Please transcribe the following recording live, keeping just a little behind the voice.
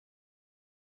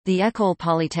The École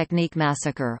Polytechnique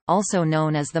massacre, also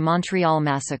known as the Montreal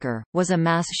Massacre, was a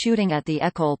mass shooting at the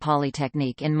École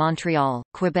Polytechnique in Montreal,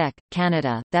 Quebec,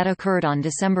 Canada, that occurred on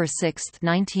December 6,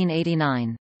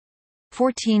 1989.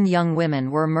 14 young women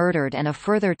were murdered and a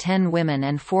further 10 women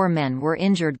and 4 men were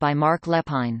injured by Marc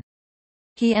Lepine.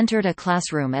 He entered a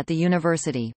classroom at the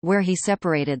university, where he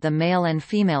separated the male and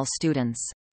female students.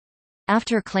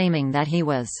 After claiming that he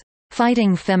was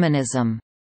fighting feminism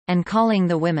and calling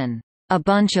the women a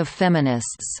bunch of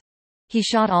feminists, he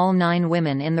shot all 9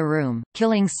 women in the room,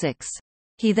 killing 6.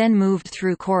 He then moved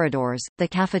through corridors, the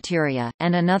cafeteria,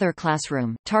 and another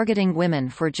classroom, targeting women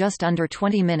for just under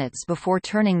 20 minutes before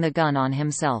turning the gun on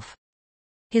himself.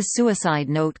 His suicide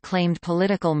note claimed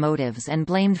political motives and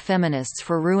blamed feminists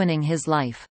for ruining his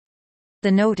life.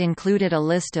 The note included a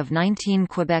list of 19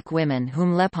 Quebec women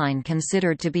whom Lepine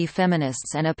considered to be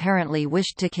feminists and apparently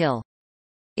wished to kill.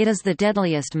 It is the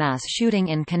deadliest mass shooting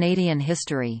in Canadian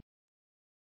history.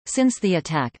 Since the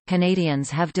attack, Canadians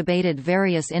have debated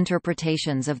various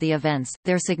interpretations of the events,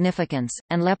 their significance,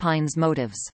 and Lepine's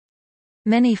motives.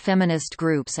 Many feminist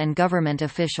groups and government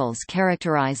officials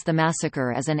characterize the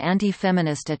massacre as an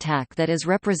anti-feminist attack that is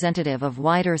representative of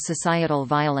wider societal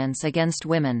violence against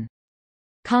women.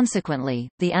 Consequently,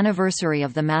 the anniversary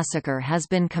of the massacre has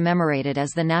been commemorated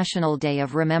as the National Day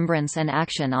of Remembrance and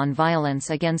Action on Violence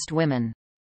Against Women.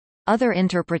 Other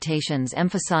interpretations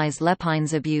emphasize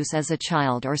Lepine's abuse as a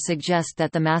child or suggest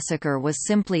that the massacre was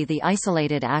simply the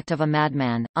isolated act of a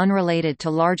madman, unrelated to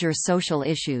larger social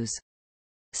issues.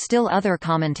 Still other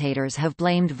commentators have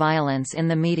blamed violence in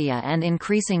the media and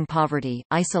increasing poverty,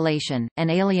 isolation, and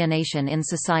alienation in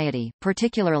society,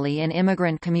 particularly in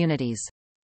immigrant communities.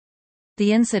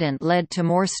 The incident led to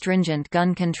more stringent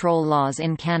gun control laws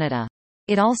in Canada.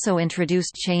 It also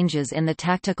introduced changes in the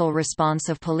tactical response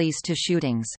of police to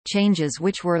shootings, changes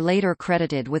which were later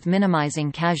credited with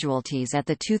minimizing casualties at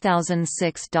the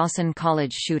 2006 Dawson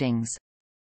College shootings.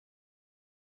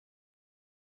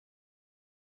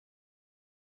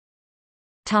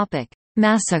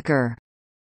 Massacre.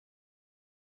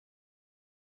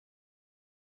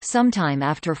 Sometime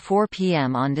after 4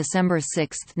 p.m. on December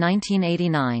 6,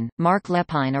 1989, Marc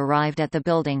Lepine arrived at the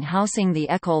building housing the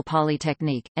École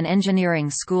Polytechnique, an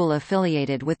engineering school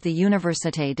affiliated with the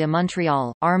Université de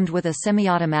Montréal, armed with a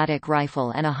semi-automatic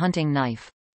rifle and a hunting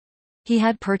knife. He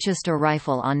had purchased a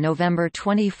rifle on November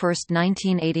 21,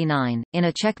 1989, in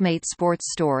a Checkmate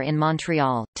sports store in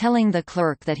Montreal, telling the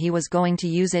clerk that he was going to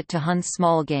use it to hunt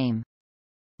small game.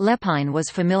 Lepine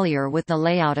was familiar with the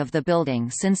layout of the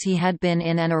building since he had been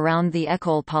in and around the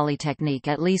École Polytechnique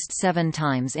at least 7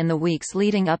 times in the weeks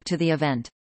leading up to the event.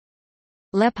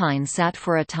 Lepine sat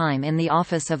for a time in the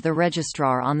office of the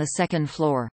registrar on the 2nd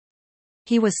floor.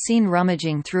 He was seen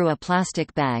rummaging through a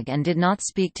plastic bag and did not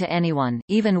speak to anyone,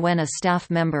 even when a staff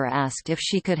member asked if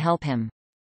she could help him.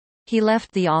 He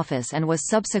left the office and was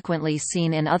subsequently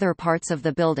seen in other parts of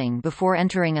the building before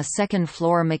entering a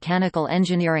 2nd-floor mechanical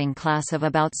engineering class of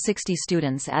about 60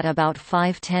 students at about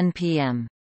 5:10 p.m.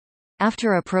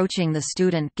 After approaching the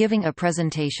student giving a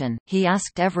presentation, he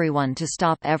asked everyone to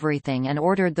stop everything and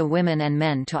ordered the women and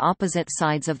men to opposite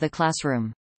sides of the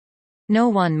classroom. No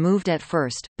one moved at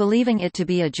first, believing it to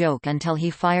be a joke until he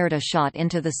fired a shot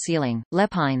into the ceiling.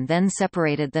 Lepine then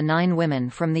separated the 9 women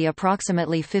from the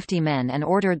approximately 50 men and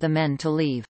ordered the men to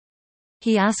leave.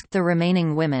 He asked the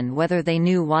remaining women whether they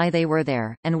knew why they were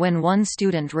there, and when one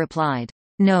student replied,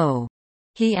 "No,"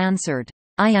 he answered,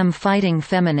 "I am fighting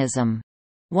feminism."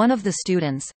 One of the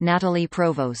students, Natalie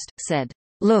Provost, said,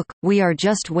 "Look, we are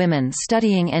just women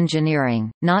studying engineering,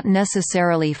 not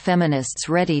necessarily feminists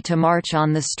ready to march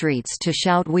on the streets to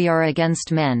shout we are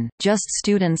against men, just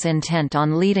students intent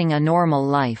on leading a normal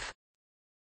life."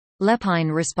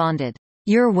 Lepine responded,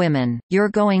 "You're women, you're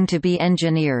going to be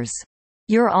engineers.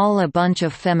 You're all a bunch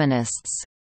of feminists.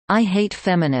 I hate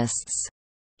feminists."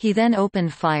 He then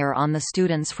opened fire on the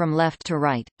students from left to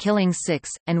right, killing 6,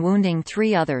 and wounding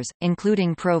 3 others,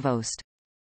 including Provost.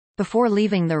 Before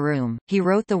leaving the room, he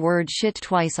wrote the word shit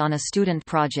twice on a student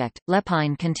project.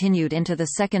 Lepine continued into the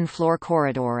 2nd-floor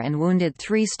corridor and wounded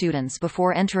 3 students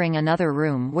before entering another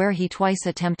room where he twice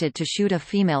attempted to shoot a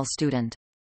female student.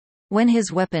 When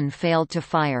his weapon failed to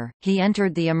fire, he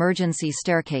entered the emergency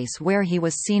staircase where he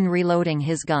was seen reloading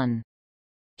his gun.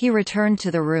 He returned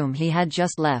to the room he had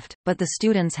just left, but the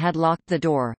students had locked the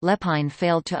door. Lepine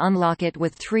failed to unlock it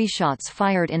with 3 shots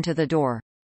fired into the door.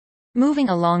 Moving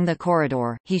along the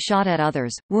corridor, he shot at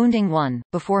others, wounding 1,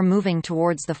 before moving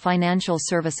towards the financial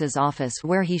services office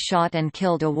where he shot and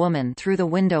killed a woman through the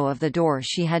window of the door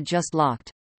she had just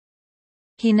locked.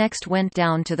 He next went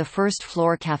down to the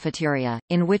first-floor cafeteria,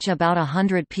 in which about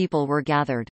 100 people were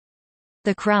gathered.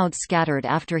 The crowd scattered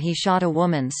after he shot a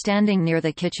woman standing near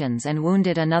the kitchens and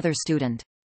wounded another student.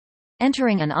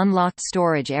 Entering an unlocked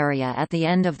storage area at the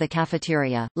end of the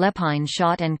cafeteria, Lepine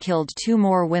shot and killed 2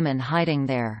 more women hiding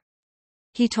there.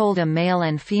 He told a male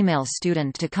and female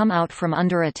student to come out from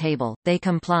under a table. They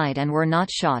complied and were not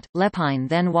shot. Lepine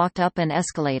then walked up an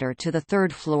escalator to the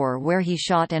 3rd floor where he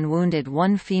shot and wounded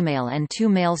 1 female and 2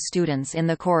 male students in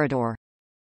the corridor.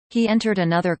 He entered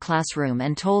another classroom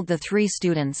and told the 3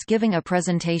 students giving a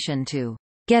presentation to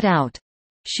get out,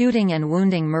 shooting and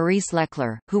wounding Maurice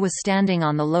Leclerc, who was standing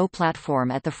on the low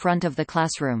platform at the front of the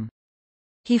classroom.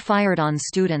 He fired on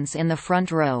students in the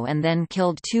front row and then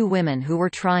killed 2 women who were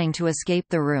trying to escape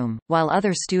the room, while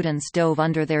other students dove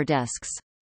under their desks.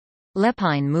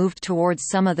 Lepine moved towards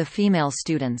some of the female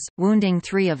students, wounding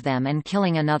 3 of them and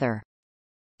killing another.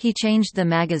 He changed the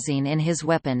magazine in his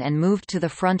weapon and moved to the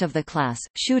front of the class,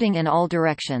 shooting in all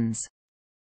directions.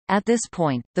 At this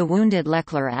point, the wounded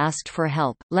Leclerc asked for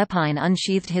help. Lepine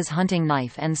unsheathed his hunting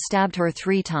knife and stabbed her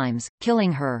 3 times,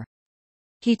 killing her.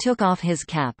 He took off his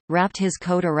cap, wrapped his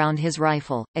coat around his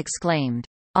rifle, exclaimed,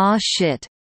 "Ah shit!"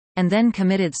 and then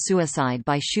committed suicide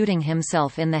by shooting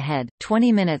himself in the head,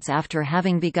 20 minutes after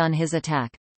having begun his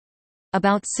attack.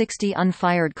 About 60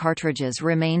 unfired cartridges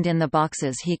remained in the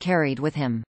boxes he carried with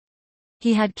him.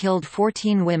 He had killed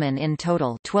 14 women in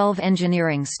total, 12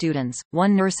 engineering students,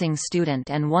 1 nursing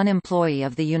student and 1 employee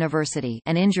of the university,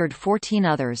 and injured 14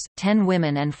 others, 10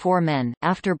 women and 4 men.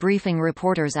 After briefing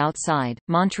reporters outside,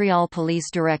 Montreal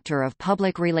Police Director of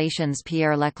Public Relations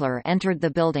Pierre Leclerc entered the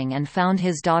building and found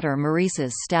his daughter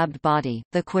Maurice's stabbed body.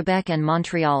 The Quebec and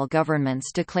Montreal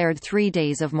governments declared 3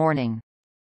 days of mourning.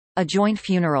 A joint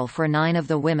funeral for 9 of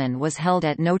the women was held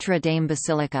at Notre Dame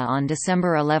Basilica on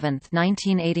December 11,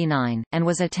 1989, and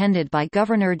was attended by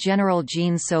Governor-General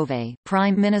Jean Sauvé,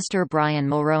 Prime Minister Brian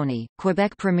Mulroney,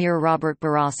 Quebec Premier Robert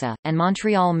Bourassa, and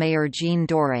Montreal Mayor Jean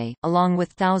Doré, along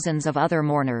with thousands of other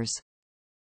mourners.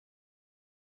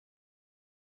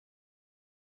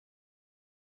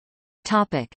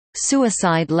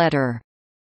 Suicide letter.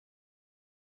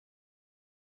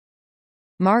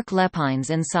 Mark Lepine's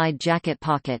inside jacket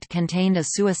pocket contained a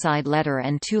suicide letter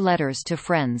and 2 letters to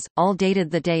friends, all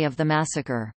dated the day of the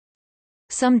massacre.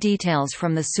 Some details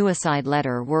from the suicide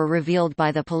letter were revealed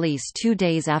by the police 2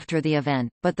 days after the event,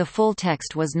 but the full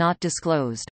text was not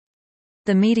disclosed.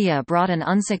 The media brought an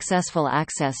unsuccessful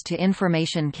access to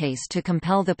information case to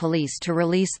compel the police to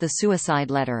release the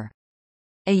suicide letter.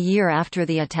 A year after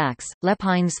the attacks,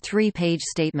 Lepine's 3-page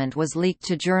statement was leaked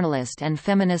to journalist and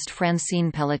feminist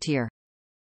Francine Pelletier.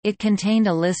 It contained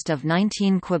a list of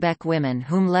 19 Quebec women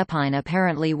whom Lepine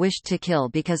apparently wished to kill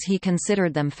because he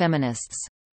considered them feminists.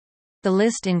 The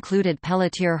list included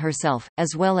Pelletier herself,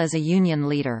 as well as a union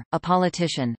leader, a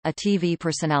politician, a TV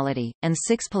personality, and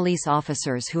 6 police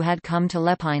officers who had come to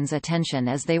Lepine's attention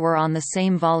as they were on the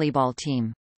same volleyball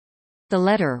team. The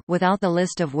letter, without the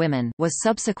list of women, was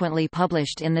subsequently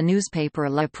published in the newspaper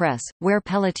La Presse, where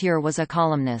Pelletier was a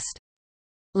columnist.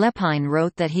 Lepine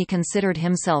wrote that he considered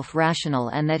himself rational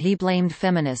and that he blamed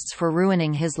feminists for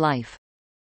ruining his life.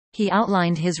 He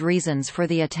outlined his reasons for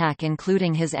the attack,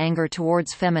 including his anger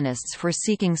towards feminists for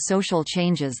seeking social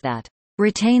changes that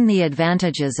retain the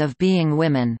advantages of being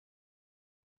women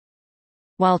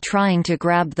while trying to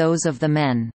grab those of the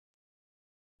men.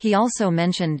 He also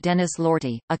mentioned Dennis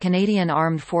Lortie, a Canadian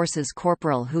Armed Forces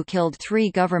corporal who killed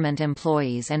 3 government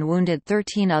employees and wounded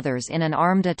 13 others in an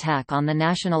armed attack on the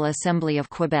National Assembly of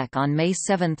Quebec on May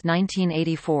 7,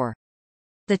 1984.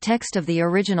 The text of the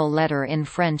original letter in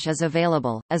French is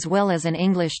available, as well as an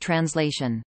English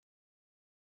translation.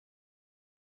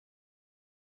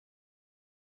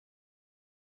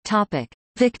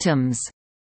 Victims.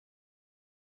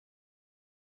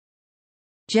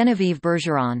 Genevieve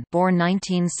Bergeron, born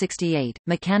 1968,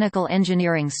 mechanical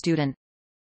engineering student.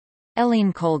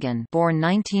 Eileen Colgan, born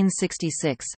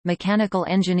 1966, mechanical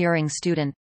engineering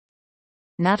student.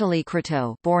 Nathalie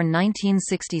Croteau, born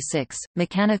 1966,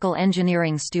 mechanical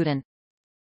engineering student.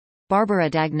 Barbara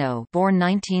Dagneau, born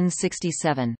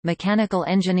 1967, mechanical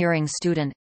engineering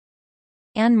student.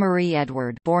 Anne-Marie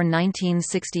Edward, born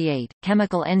 1968,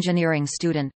 chemical engineering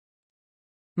student.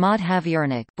 Maud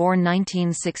Haviernik, born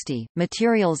 1960,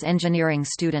 materials engineering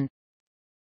student.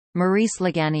 Maurice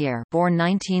Laganière, born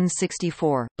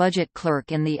 1964, budget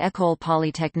clerk in the École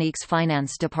Polytechnique's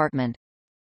finance department.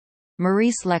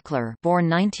 Maurice Leclerc, born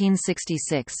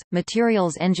 1966,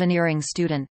 materials engineering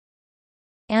student.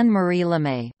 Anne-Marie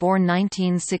Lemay, born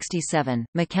 1967,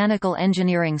 mechanical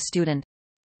engineering student.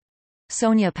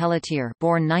 Sonia Pelletier,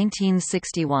 born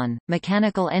 1961,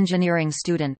 mechanical engineering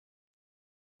student.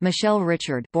 Michelle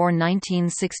Richard, born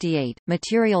 1968,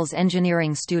 materials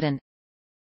engineering student.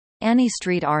 Annie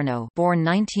Street Arno, born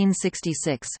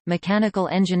 1966, mechanical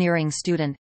engineering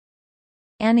student.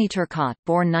 Annie Turcotte,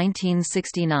 born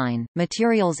 1969,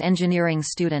 materials engineering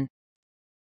student.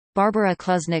 Barbara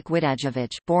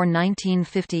Kluznik-Widajevich, born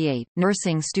 1958,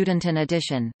 nursing student. In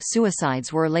addition,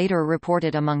 suicides were later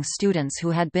reported among students who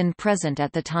had been present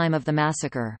at the time of the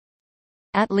massacre.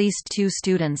 At least 2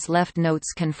 students left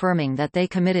notes confirming that they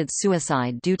committed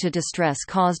suicide due to distress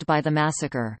caused by the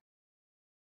massacre.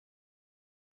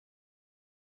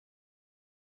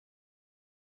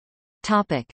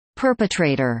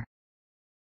 Perpetrator.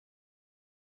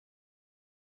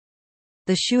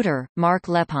 The shooter, Marc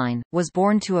Lepine, was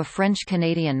born to a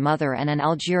French-Canadian mother and an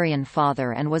Algerian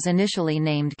father and was initially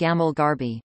named Gamal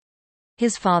Garbi.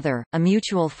 His father, a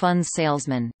mutual funds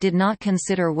salesman, did not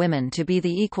consider women to be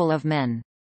the equal of men.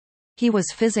 He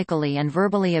was physically and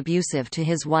verbally abusive to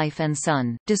his wife and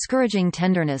son, discouraging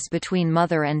tenderness between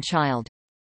mother and child.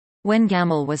 When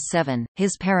Gamal was 7,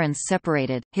 his parents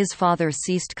separated. His father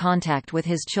ceased contact with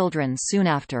his children soon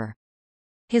after.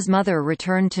 His mother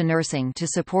returned to nursing to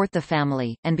support the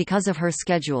family, and because of her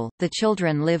schedule, the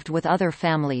children lived with other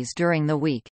families during the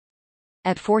week.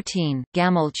 At 14,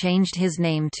 Gamal changed his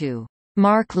name to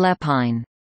Marc Lepine,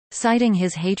 citing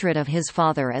his hatred of his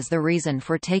father as the reason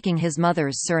for taking his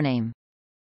mother's surname.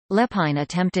 Lepine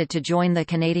attempted to join the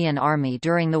Canadian Army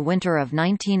during the winter of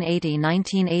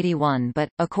 1980–1981 but,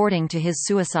 according to his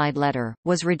suicide letter,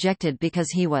 was rejected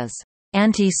because he was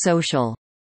anti-social.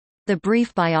 The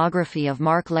brief biography of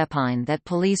Marc Lepine that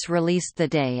police released the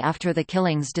day after the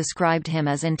killings described him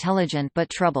as intelligent but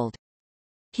troubled.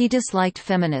 He disliked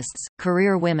feminists,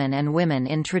 career women and women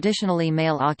in traditionally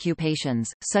male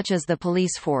occupations, such as the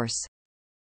police force.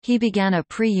 He began a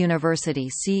pre-university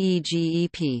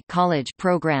CEGEP college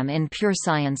program in pure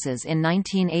sciences in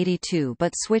 1982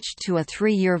 but switched to a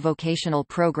 3-year vocational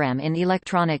program in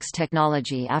electronics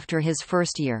technology after his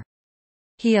first year.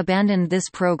 He abandoned this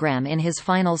program in his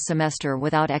final semester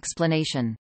without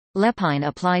explanation. Lepine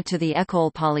applied to the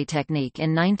École Polytechnique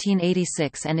in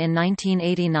 1986 and in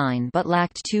 1989 but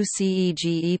lacked 2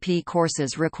 CEGEP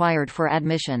courses required for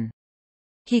admission.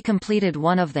 He completed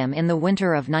one of them in the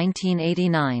winter of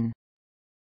 1989.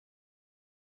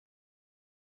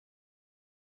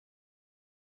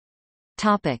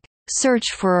 Search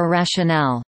for a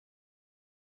rationale.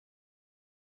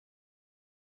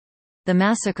 The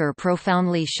massacre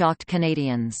profoundly shocked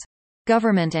Canadians.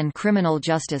 Government and criminal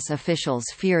justice officials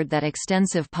feared that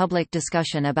extensive public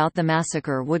discussion about the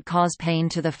massacre would cause pain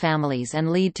to the families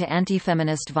and lead to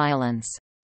anti-feminist violence.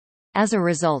 As a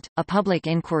result, a public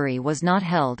inquiry was not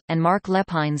held, and Marc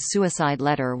Lepine's suicide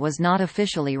letter was not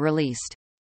officially released.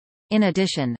 In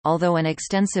addition, although an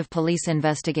extensive police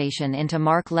investigation into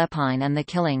Marc Lepine and the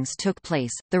killings took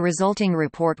place, the resulting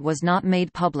report was not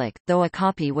made public, though a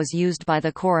copy was used by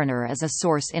the coroner as a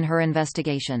source in her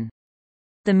investigation.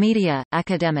 The media,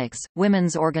 academics,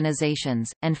 women's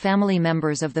organizations, and family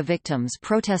members of the victims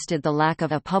protested the lack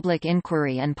of a public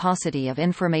inquiry and paucity of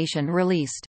information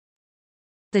released.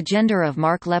 The gender of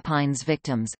Marc Lepine's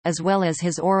victims, as well as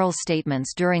his oral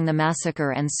statements during the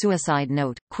massacre and suicide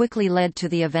note, quickly led to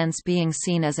the events being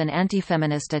seen as an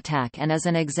anti-feminist attack and as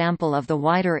an example of the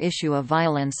wider issue of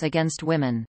violence against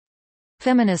women.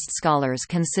 Feminist scholars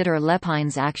consider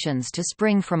Lepine's actions to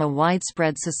spring from a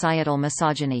widespread societal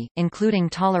misogyny, including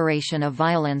toleration of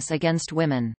violence against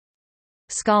women.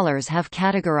 Scholars have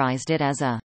categorized it as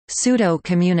a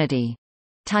pseudo-community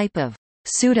type of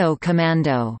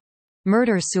pseudo-commando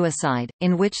murder-suicide,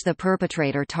 in which the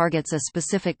perpetrator targets a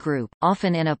specific group,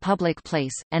 often in a public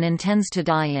place, and intends to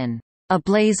die in a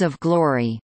blaze of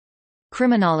glory.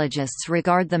 Criminologists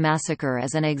regard the massacre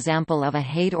as an example of a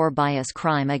hate or bias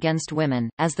crime against women,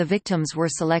 as the victims were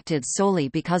selected solely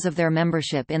because of their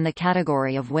membership in the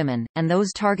category of women, and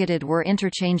those targeted were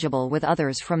interchangeable with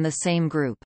others from the same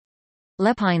group.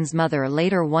 Lepine's mother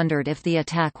later wondered if the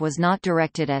attack was not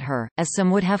directed at her, as some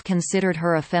would have considered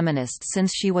her a feminist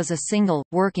since she was a single,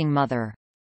 working mother.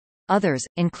 Others,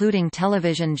 including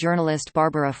television journalist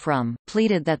Barbara Frum,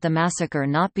 pleaded that the massacre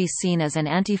not be seen as an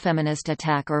anti-feminist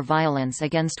attack or violence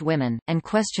against women, and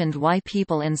questioned why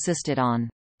people insisted on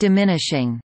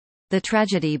diminishing the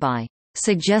tragedy by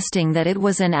suggesting that it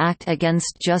was an act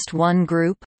against just one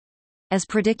group. As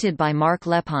predicted by Marc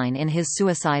Lepine in his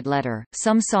suicide letter,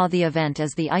 some saw the event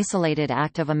as the isolated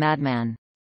act of a madman.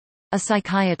 A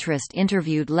psychiatrist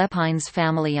interviewed Lepine's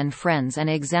family and friends and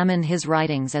examined his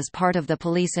writings as part of the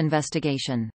police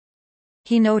investigation.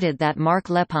 He noted that Mark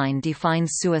Lepine defined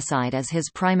suicide as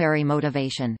his primary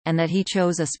motivation, and that he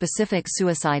chose a specific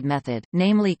suicide method,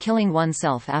 namely killing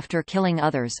oneself after killing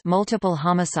others, multiple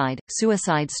homicide,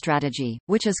 suicide strategy,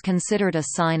 which is considered a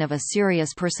sign of a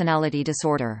serious personality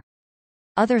disorder.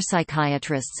 Other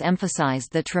psychiatrists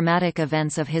emphasized the traumatic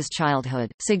events of his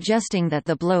childhood, suggesting that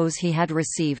the blows he had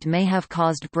received may have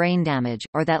caused brain damage,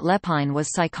 or that Lepine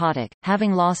was psychotic,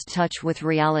 having lost touch with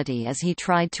reality as he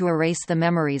tried to erase the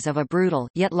memories of a brutal,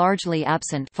 yet largely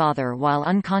absent, father while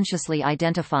unconsciously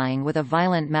identifying with a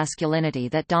violent masculinity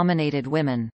that dominated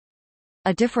women.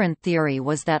 A different theory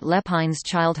was that Lepine's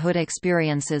childhood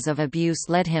experiences of abuse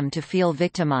led him to feel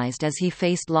victimized as he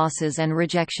faced losses and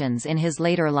rejections in his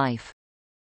later life.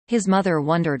 His mother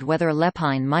wondered whether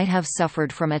Lepine might have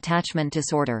suffered from attachment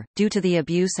disorder, due to the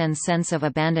abuse and sense of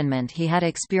abandonment he had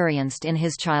experienced in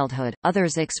his childhood.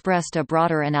 Others expressed a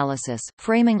broader analysis,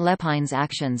 framing Lepine's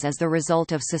actions as the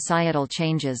result of societal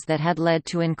changes that had led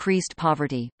to increased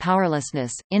poverty,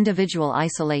 powerlessness, individual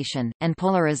isolation, and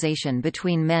polarization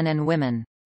between men and women.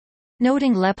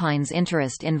 Noting Lepine's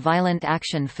interest in violent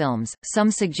action films,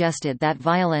 some suggested that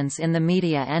violence in the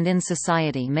media and in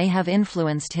society may have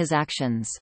influenced his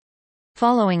actions.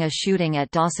 Following a shooting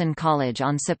at Dawson College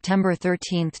on September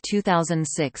 13,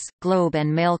 2006, Globe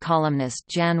and Mail columnist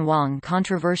Jan Wong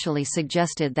controversially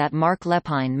suggested that Mark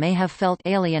Lepine may have felt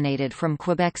alienated from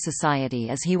Quebec society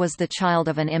as he was the child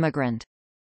of an immigrant.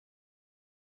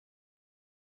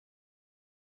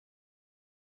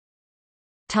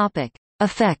 Topic: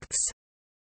 Effects.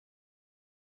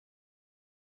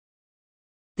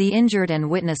 The injured and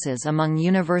witnesses among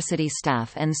university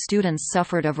staff and students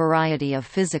suffered a variety of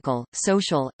physical,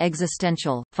 social,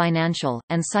 existential, financial,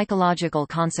 and psychological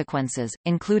consequences,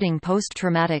 including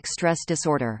post-traumatic stress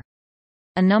disorder.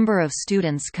 A number of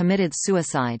students committed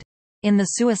suicide. In the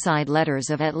suicide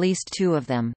letters of at least two of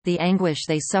them, the anguish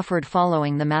they suffered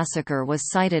following the massacre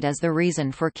was cited as the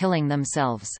reason for killing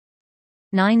themselves.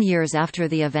 9 years after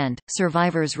the event,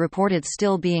 survivors reported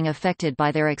still being affected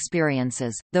by their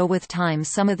experiences, though with time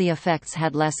some of the effects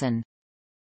had lessened.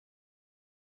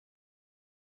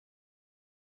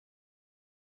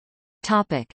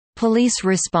 Police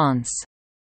response.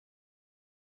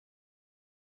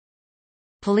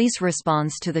 Police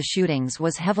response to the shootings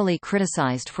was heavily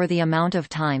criticized for the amount of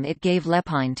time it gave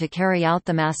Lepine to carry out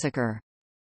the massacre.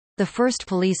 The first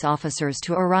police officers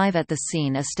to arrive at the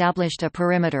scene established a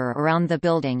perimeter around the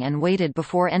building and waited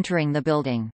before entering the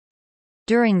building.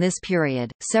 During this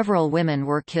period, several women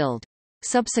were killed.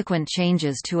 Subsequent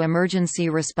changes to emergency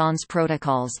response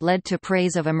protocols led to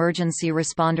praise of emergency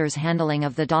responders' handling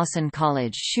of the Dawson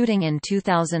College shooting in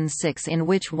 2006, in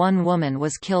which one woman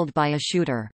was killed by a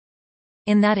shooter.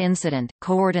 In that incident,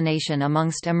 coordination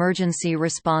amongst emergency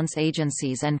response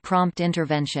agencies and prompt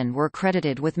intervention were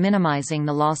credited with minimizing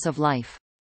the loss of life.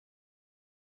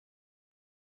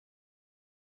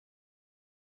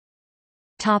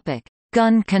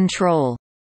 Gun control.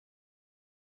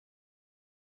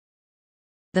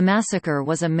 The massacre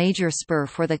was a major spur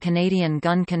for the Canadian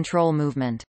gun control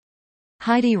movement.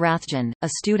 Heidi Rathjen, a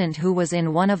student who was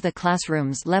in one of the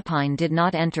classrooms Lepine did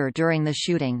not enter during the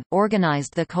shooting,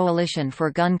 organized the Coalition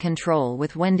for Gun Control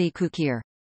with Wendy Cukier.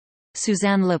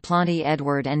 Suzanne LaPlante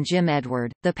Edward and Jim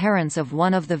Edward, the parents of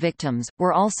one of the victims,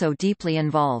 were also deeply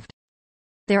involved.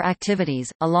 Their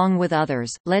activities, along with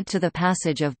others, led to the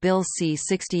passage of Bill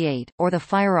C-68, or the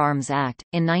Firearms Act,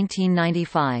 in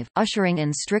 1995, ushering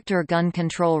in stricter gun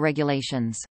control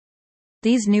regulations.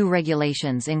 These new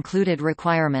regulations included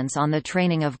requirements on the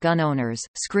training of gun owners,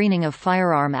 screening of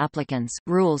firearm applicants,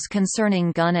 rules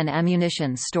concerning gun and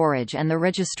ammunition storage and the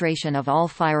registration of all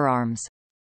firearms.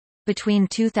 Between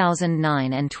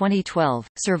 2009 and 2012,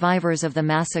 survivors of the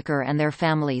massacre and their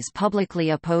families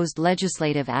publicly opposed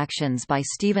legislative actions by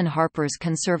Stephen Harper's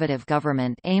Conservative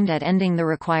government aimed at ending the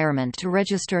requirement to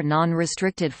register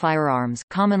non-restricted firearms,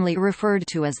 commonly referred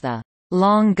to as the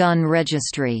Long Gun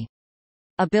Registry.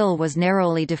 A bill was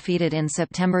narrowly defeated in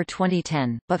September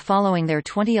 2010, but following their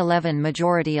 2011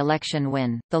 majority election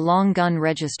win, the Long Gun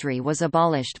Registry was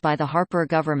abolished by the Harper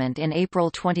government in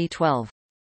April 2012.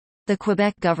 The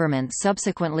Quebec government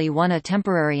subsequently won a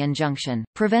temporary injunction,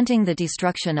 preventing the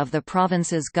destruction of the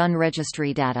province's gun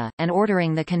registry data, and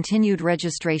ordering the continued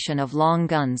registration of long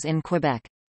guns in Quebec.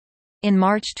 In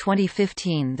March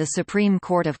 2015, the Supreme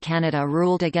Court of Canada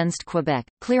ruled against Quebec,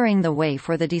 clearing the way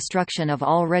for the destruction of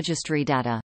all registry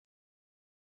data.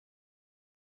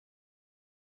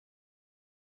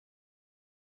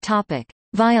 Topic: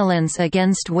 Violence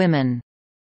against women.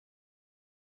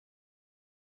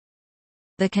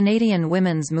 The Canadian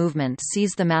women's movement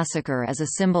sees the massacre as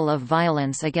a symbol of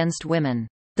violence against women.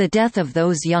 "The death of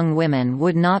those young women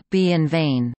would not be in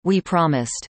vain, we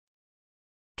promised."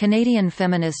 Canadian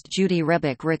feminist Judy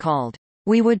Rebick recalled,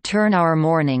 "We would turn our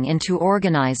mourning into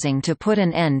organizing to put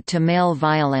an end to male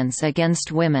violence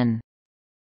against women."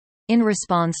 In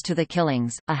response to the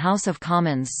killings, a House of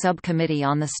Commons subcommittee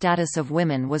on the status of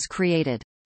women was created.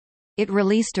 It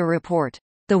released a report,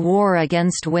 "The War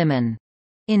Against Women,"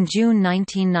 in June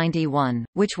 1991,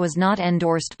 which was not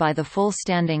endorsed by the full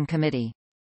standing committee.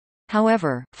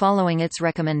 However, following its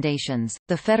recommendations,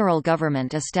 the federal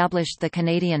government established the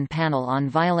Canadian Panel on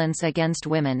Violence Against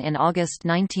Women in August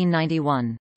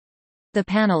 1991. The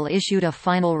panel issued a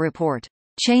final report,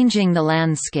 "Changing the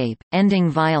Landscape, Ending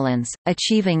Violence,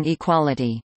 Achieving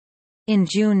Equality," in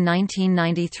June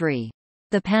 1993.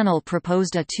 The panel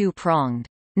proposed a two-pronged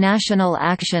National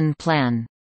Action Plan,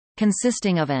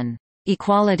 consisting of an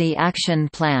Equality Action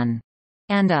Plan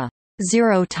and a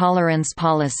Zero Tolerance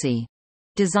Policy,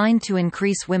 designed to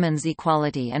increase women's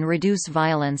equality and reduce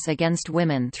violence against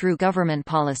women through government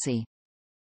policy.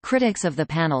 Critics of the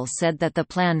panel said that the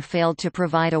plan failed to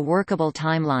provide a workable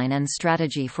timeline and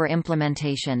strategy for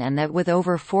implementation, and that with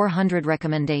over 400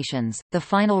 recommendations, the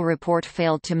final report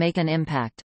failed to make an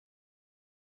impact.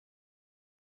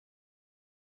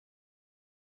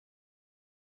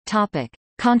 Topic: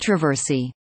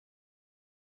 Controversy.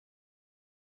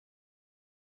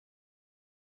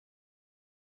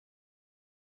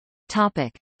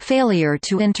 Topic: Failure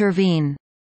to intervene.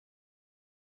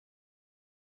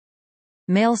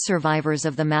 Male survivors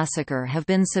of the massacre have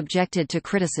been subjected to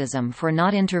criticism for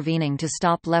not intervening to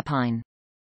stop Lepine.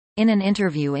 In an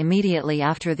interview immediately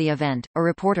after the event, a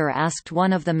reporter asked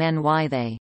one of the men why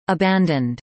they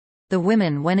abandoned the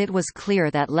women when it was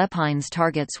clear that Lepine's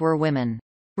targets were women.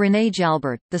 René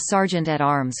Jalbert, the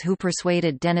sergeant-at-arms who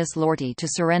persuaded Denis Lortie to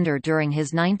surrender during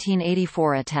his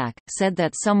 1984 attack, said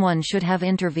that someone should have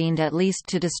intervened at least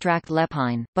to distract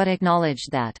Lepine, but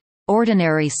acknowledged that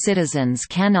ordinary citizens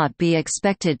cannot be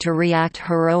expected to react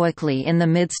heroically in the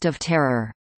midst of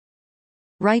terror.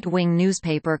 Right-wing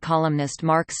newspaper columnist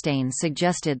Mark Steyn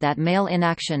suggested that male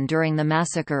inaction during the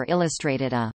massacre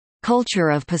illustrated a culture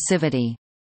of passivity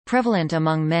prevalent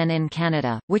among men in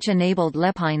Canada, which enabled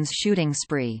Lepine's shooting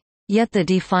spree. Yet the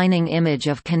defining image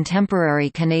of contemporary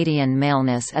Canadian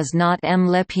maleness is not M.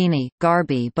 Lepine,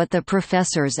 Garby, but the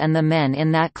professors and the men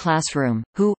in that classroom,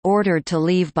 who, ordered to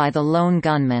leave by the lone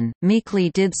gunman, meekly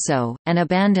did so, and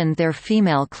abandoned their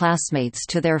female classmates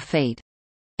to their fate.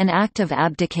 An act of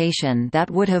abdication that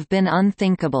would have been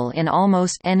unthinkable in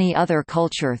almost any other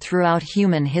culture throughout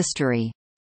human history.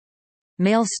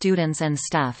 Male students and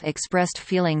staff expressed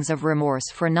feelings of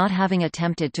remorse for not having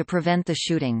attempted to prevent the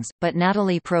shootings, but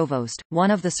Natalie Provost,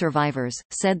 one of the survivors,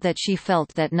 said that she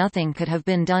felt that nothing could have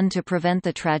been done to prevent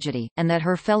the tragedy, and that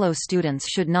her fellow students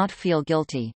should not feel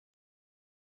guilty.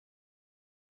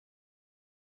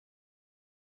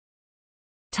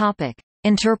 Topic: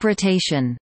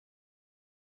 Interpretation.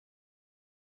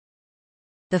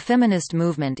 The feminist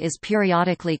movement is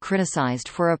periodically criticized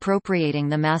for appropriating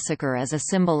the massacre as a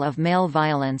symbol of male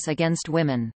violence against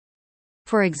women.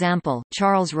 For example,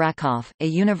 Charles Rakoff, a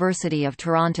University of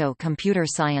Toronto computer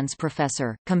science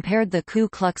professor, compared the Ku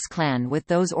Klux Klan with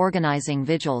those organizing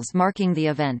vigils marking the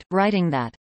event, writing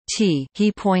that he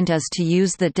point is to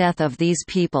use the death of these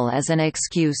people as an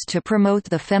excuse to promote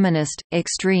the feminist,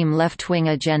 extreme left-wing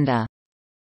agenda,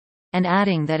 and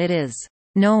adding that it is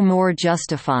no more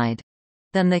justified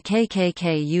than the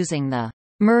KKK using the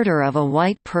murder of a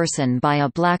white person by a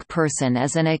black person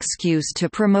as an excuse to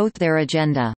promote their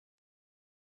agenda.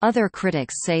 Other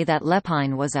critics say that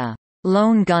Lepine was a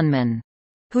lone gunman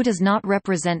who does not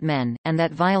represent men, and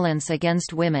that violence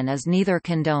against women is neither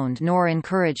condoned nor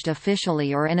encouraged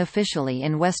officially or unofficially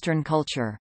in Western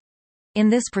culture. In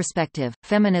this perspective,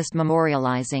 feminist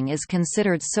memorializing is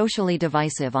considered socially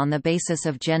divisive on the basis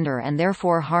of gender and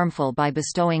therefore harmful by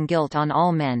bestowing guilt on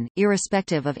all men,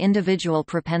 irrespective of individual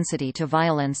propensity to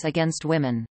violence against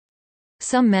women.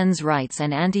 Some men's rights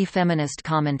and anti-feminist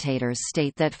commentators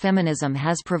state that feminism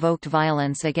has provoked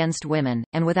violence against women,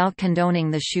 and without condoning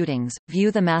the shootings,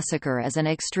 view the massacre as an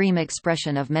extreme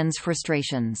expression of men's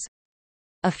frustrations.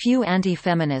 A few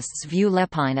anti-feminists view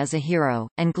Lepine as a hero,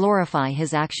 and glorify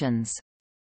his actions.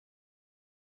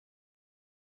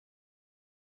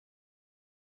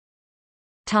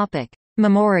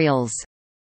 Memorials.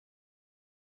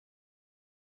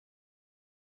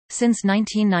 Since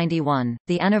 1991,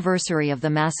 the anniversary of the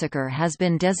massacre has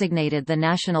been designated the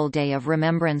National Day of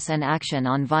Remembrance and Action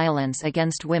on Violence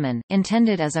Against Women,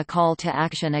 intended as a call to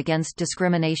action against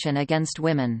discrimination against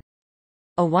women.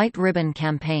 A White Ribbon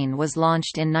campaign was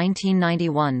launched in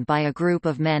 1991 by a group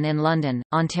of men in London,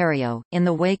 Ontario, in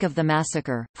the wake of the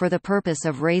massacre, for the purpose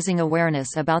of raising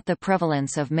awareness about the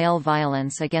prevalence of male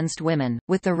violence against women,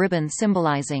 with the ribbon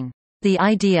symbolizing the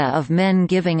idea of men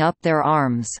giving up their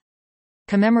arms.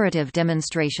 Commemorative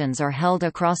demonstrations are held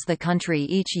across the country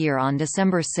each year on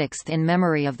December 6 in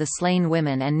memory of the slain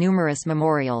women, and numerous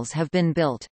memorials have been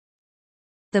built.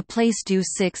 The Place du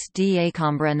 6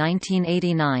 d'Écombre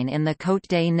 1989 in the Côte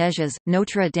des Neiges,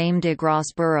 Notre-Dame de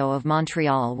Grâce borough of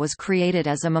Montreal was created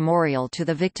as a memorial to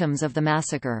the victims of the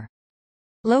massacre.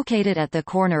 Located at the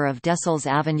corner of Dessels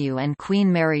Avenue and Queen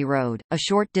Mary Road, a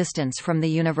short distance from the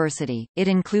university, it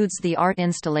includes the art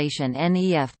installation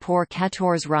Nef pour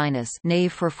 14 Reines,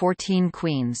 Nave for 14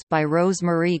 Queens, by Rose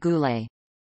Marie Goulet.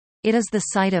 It is the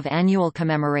site of annual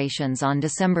commemorations on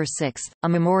December 6. A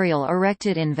memorial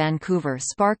erected in Vancouver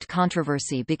sparked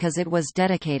controversy because it was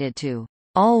dedicated to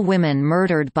all women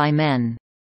murdered by men,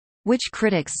 which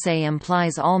critics say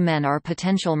implies all men are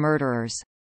potential murderers.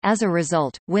 As a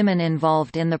result, women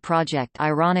involved in the project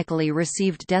ironically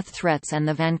received death threats, and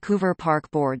the Vancouver Park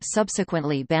Board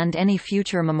subsequently banned any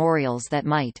future memorials that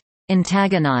might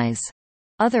antagonize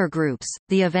other groups.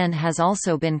 The event has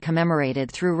also been commemorated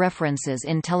through references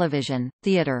in television,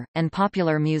 theater, and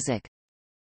popular music.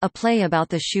 A play about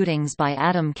the shootings by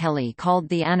Adam Kelly called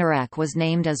The Anorak was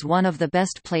named as one of the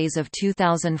best plays of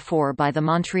 2004 by the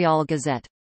Montreal Gazette.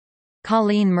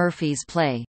 Colleen Murphy's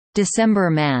play,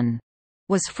 December Man,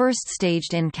 was first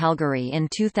staged in Calgary in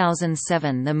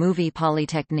 2007. The movie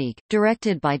Polytechnique,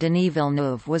 directed by Denis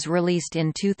Villeneuve, was released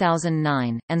in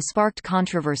 2009, and sparked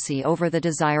controversy over the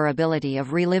desirability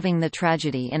of reliving the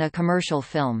tragedy in a commercial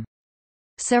film.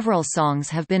 Several songs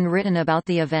have been written about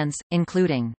the events,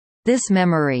 including This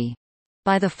Memory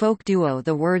by the folk duo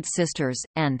The Word Sisters,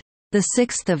 and The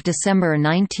 6th of December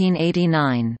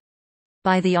 1989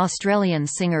 by the Australian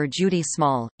singer Judy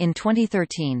Small. In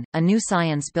 2013, a new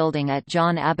science building at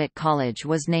John Abbott College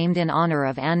was named in honour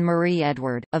of Anne Marie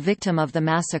Edward, a victim of the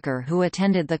massacre who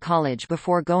attended the college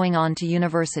before going on to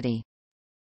university.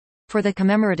 For the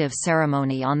commemorative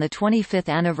ceremony on the 25th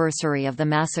anniversary of the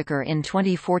massacre in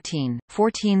 2014,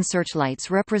 14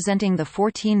 searchlights representing the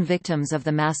 14 victims of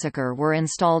the massacre were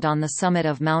installed on the summit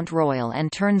of Mount Royal and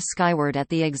turned skyward at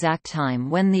the exact time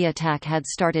when the attack had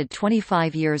started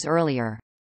 25 years earlier.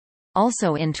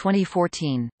 Also in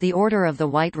 2014, the Order of the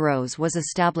White Rose was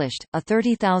established, a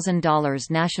 $30,000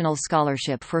 national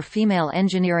scholarship for female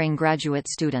engineering graduate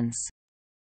students.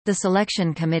 The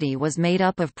selection committee was made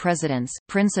up of presidents,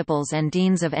 principals and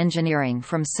deans of engineering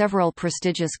from several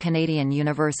prestigious Canadian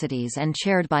universities and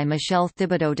chaired by Michelle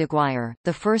Thibodeau Deguire,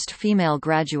 the first female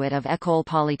graduate of École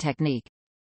Polytechnique.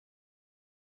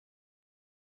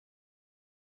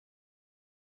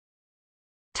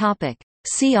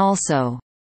 See also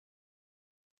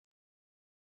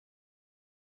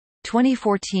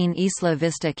 2014 Isla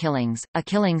Vista killings, a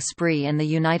killing spree in the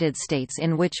United States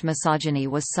in which misogyny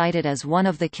was cited as one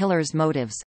of the killer's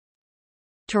motives.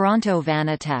 Toronto van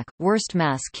attack, worst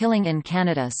mass killing in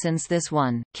Canada since this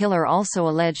one, killer also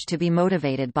alleged to be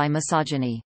motivated by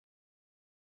misogyny.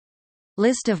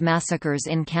 List of massacres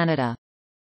in Canada.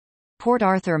 Port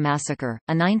Arthur Massacre,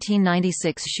 a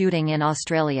 1996 shooting in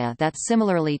Australia that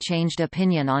similarly changed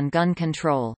opinion on gun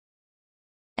control.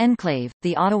 Enclave,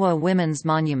 the Ottawa Women's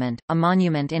Monument, a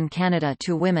monument in Canada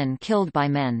to women killed by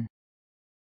men.